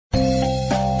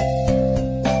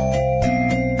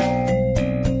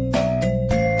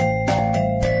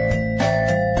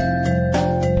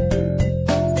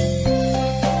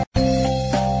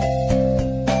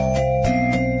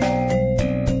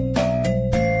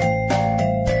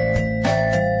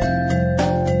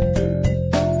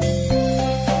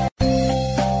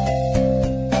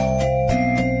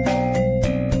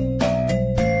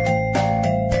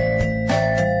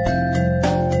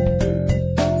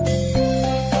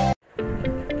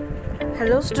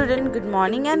Hello student, good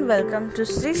morning and welcome to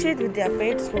Sri Shri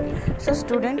Vidyapet School. So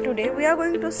student, today we are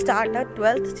going to start our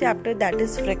 12th chapter, that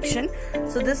is friction.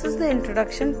 So this is the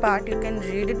introduction part. You can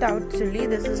read it out fully.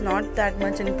 This is not that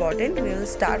much important. We will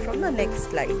start from the next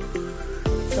slide.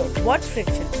 So what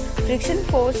friction? Friction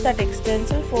force, that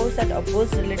extensile force that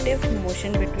opposes relative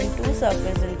motion between two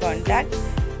surfaces in contact.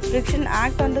 Friction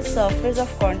act on the surface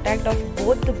of contact of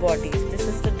both the bodies. This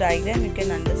is the diagram, you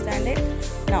can understand it.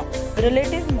 Now,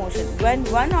 relative motion. When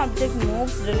one object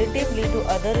moves relatively to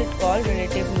other, it called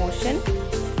relative motion.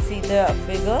 See the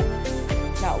figure.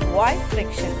 Now, why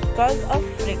friction? Because of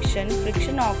friction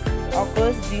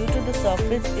occurs due to the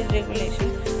surface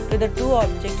irregulation to the two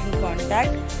objects in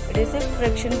contact. Adhesive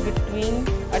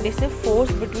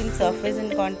force between surface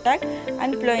in contact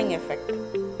and flowing effect.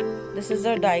 This is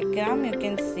a diagram, you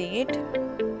can see it.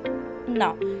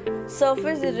 Now,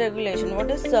 surface irregulation. What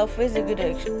is surface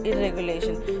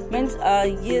irregulation? Means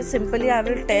ये simply I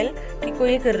will tell कि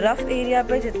कोई एक rough area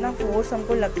पे जितना force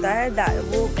हमको लगता है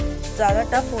वो ज़्यादा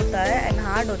tough होता है and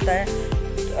hard होता है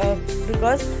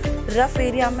because rough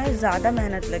area में ज़्यादा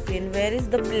मेहनत लगती है. Where is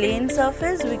the plain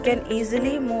surface? We can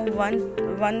easily move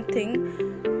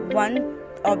one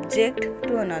object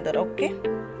to another. Okay.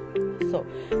 So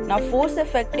now force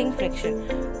affecting friction.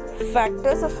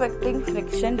 Factors affecting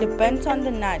friction depends on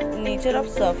the nature of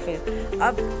surface.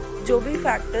 अब जो भी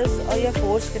factors और या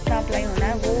force कितना अप्लाई होना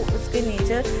है वो उसके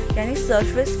नेचर यानी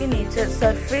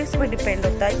सरफेस पे डिपेंड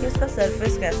होता है कि उसका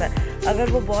सरफेस कैसा है.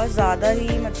 अगर वो बहुत ज़्यादा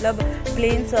ही मतलब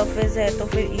प्लेन सरफेस है तो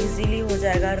फिर इजीली हो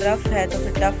जाएगा. रफ है तो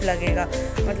फिर टफ लगेगा,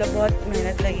 मतलब बहुत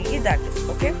मेहनत लगेगी. That is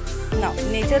okay. Now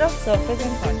nature of surface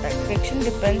and contact. Friction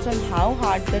depends on how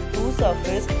hard the two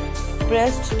surface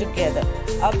pressed together.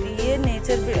 अब ये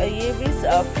भी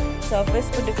सरफेस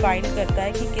पे डिफाइन करता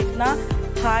है कि कितना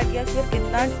हार्ड या फिर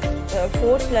कितना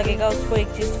फोर्स लगेगा उसको एक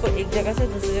चीज़ को एक जगह से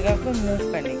दूसरी जगह पे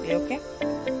मूव करने के लिए. Okay.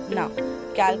 Now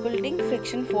calculating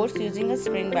friction force using a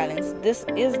spring balance. This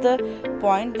is the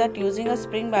point that using a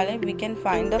spring balance we can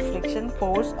find the friction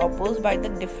force opposed by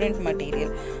the different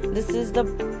material. This is the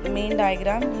main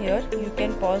diagram here. You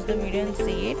can pause the video and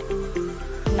see it.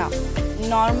 Now,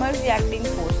 normal reacting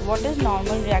force. What is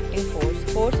normal reacting force?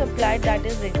 Force applied that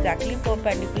is exactly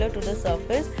perpendicular to the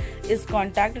surface is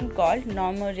contact and called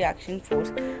normal reaction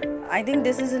force. I think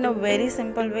this is in a very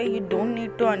simple way. You don't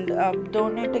need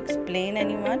to explain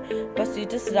anyone, but you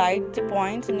just write the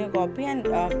points in your copy and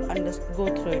go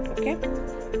through it. Okay.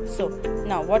 So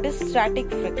now, what is static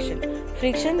friction?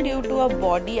 Friction due to a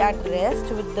body at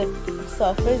rest with the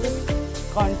surface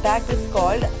contact is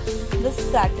called the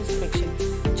static friction.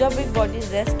 जब एक body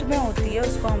rest में होती है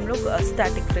उसको हम लोग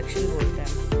static friction बोलते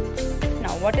हैं.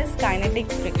 Now what is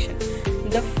kinetic friction?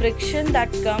 The friction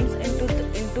that comes into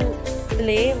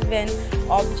play when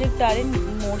object are in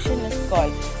motion is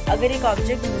called. अगर एक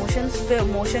ऑब्जेक्ट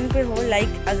मोशन पे हो,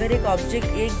 लाइक अगर एक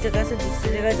ऑब्जेक्ट एक जगह से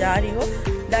दूसरी जगह जा रही हो,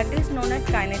 that is known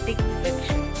as kinetic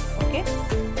friction. Okay.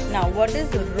 Now what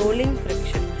is rolling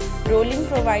friction? Rolling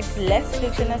provides less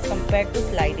friction as compare to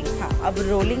sliding. हाँ, अब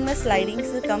रोलिंग में स्लाइडिंग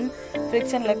से कम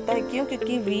फ्रिक्शन लगता है. क्यों?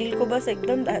 क्योंकि व्हील को बस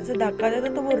एकदम ऐसे धक्का देता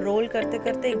है तो वो रोल करते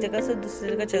करते एक जगह से दूसरी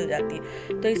जगह चल जाती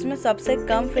है. तो इसमें सबसे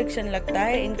कम फ्रिक्शन लगता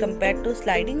है इन कंपेयर टू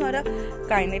स्लाइडिंग और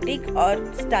काइनेटिक और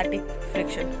static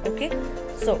friction. Okay.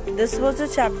 So this was the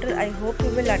chapter. I hope you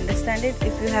will understand it.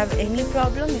 If you have any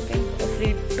problem you can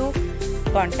free to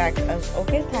contact us.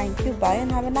 Okay, thank you. Bye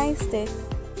and have a nice day.